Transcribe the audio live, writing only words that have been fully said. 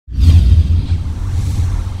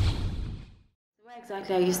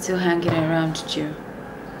exactly are you still hanging around, Joe?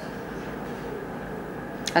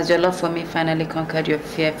 Has your love for me finally conquered your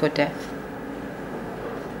fear for death?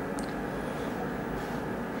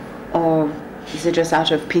 Or is it just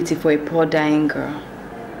out of pity for a poor dying girl?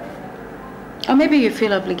 Or maybe you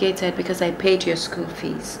feel obligated because I paid your school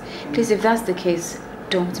fees. Please, if that's the case,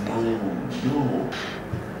 don't bother. No.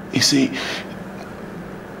 You see,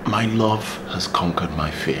 my love has conquered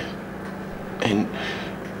my fear. And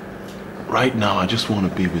right now, I just want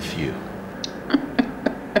to be with you.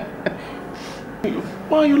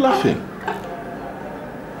 Why are you laughing?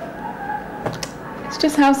 It's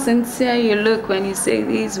just how sincere you look when you say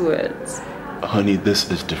these words. Honey, this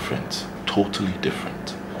is different. Totally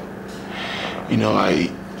different. You know,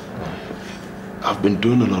 I've been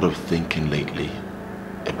doing a lot of thinking lately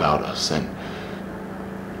about us, and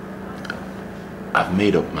I've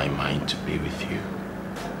made up my mind to be with you.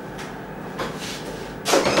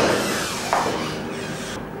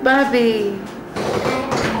 Barbie.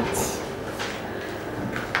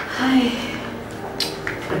 Hi.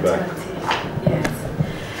 You're back. Yes.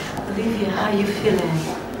 Olivia, how are you feeling?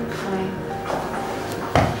 Fine.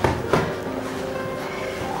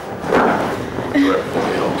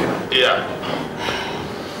 Yeah.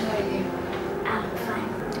 How are you? I'm fine.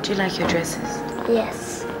 Did you like your dresses?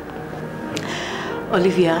 Yes.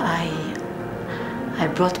 Olivia, I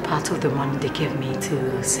brought part of the money they gave me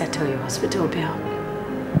to settle your hospital bill.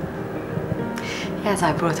 Yes,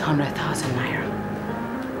 I brought 100,000 naira.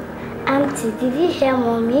 Auntie, did you hear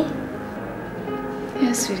Mommy?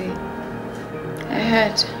 Yes, sweetie. I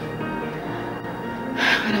heard.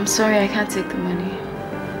 But I'm sorry, I can't take the money.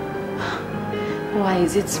 Why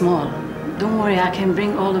is it small? Don't worry, I can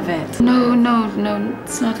bring all of it. No,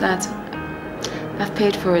 it's not that. I've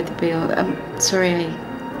paid for the bill. I'm sorry,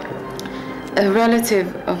 a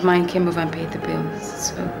relative of mine came over and paid the bills.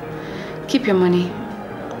 So, keep your money.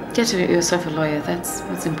 Get yourself a lawyer. That's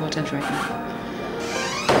what's important right now.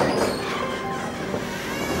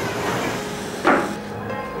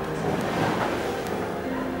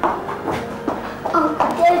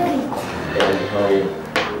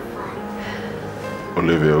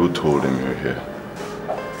 Olivia, who told him you're here?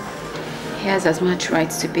 He has as much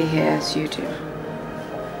rights to be here as you do.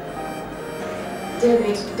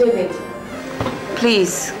 David.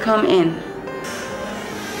 Please, come in.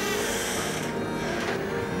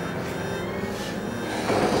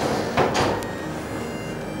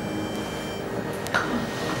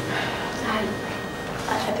 I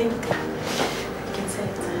think I can say it.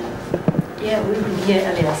 Yeah, we've been here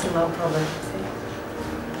earlier, so no problem.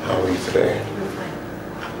 How are you today? We're fine.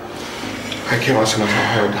 I came out tonight, I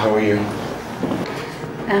heard. How are you?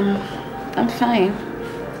 I'm fine.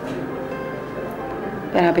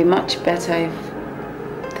 But I'll be much better if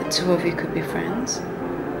the two of you could be friends.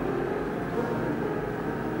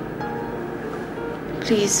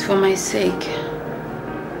 Please, for my sake,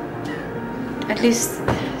 at least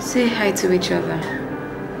say hi to each other.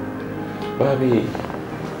 Bobby,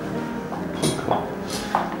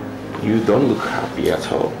 you don't look happy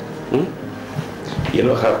at all. You're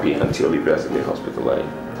not happy until Olivia's in the hospital, right?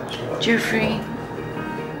 Jeffrey,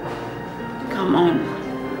 come on.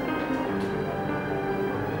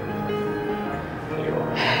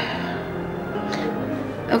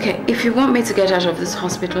 Okay, if you want me to get out of this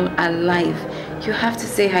hospital alive, you have to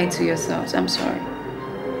say hi to yourselves. I'm sorry.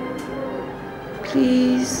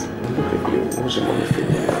 Please. Look at you. What's your mommy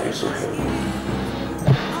feeling? You're so heavy.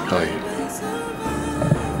 Hi.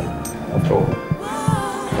 Oh.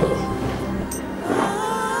 Hello.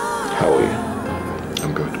 How are you?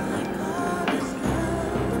 I'm good.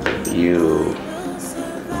 You're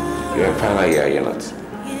in final year, you're not?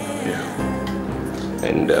 Yeah.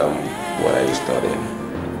 And what are you studying?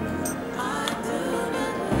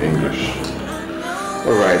 English.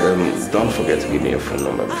 Alright, don't forget to give me your phone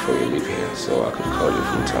number before you leave here so I could call you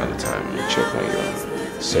from time to time and check on you.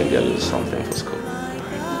 Send you a little something for school.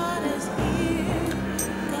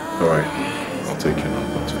 Alright, I'll take your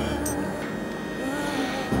number too.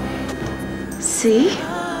 See?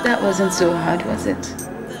 That wasn't so hard, was it?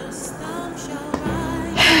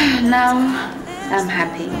 Now, I'm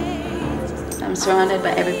happy. I'm surrounded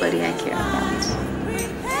by everybody I care about.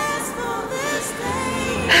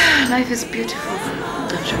 Life is beautiful,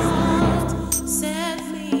 after all.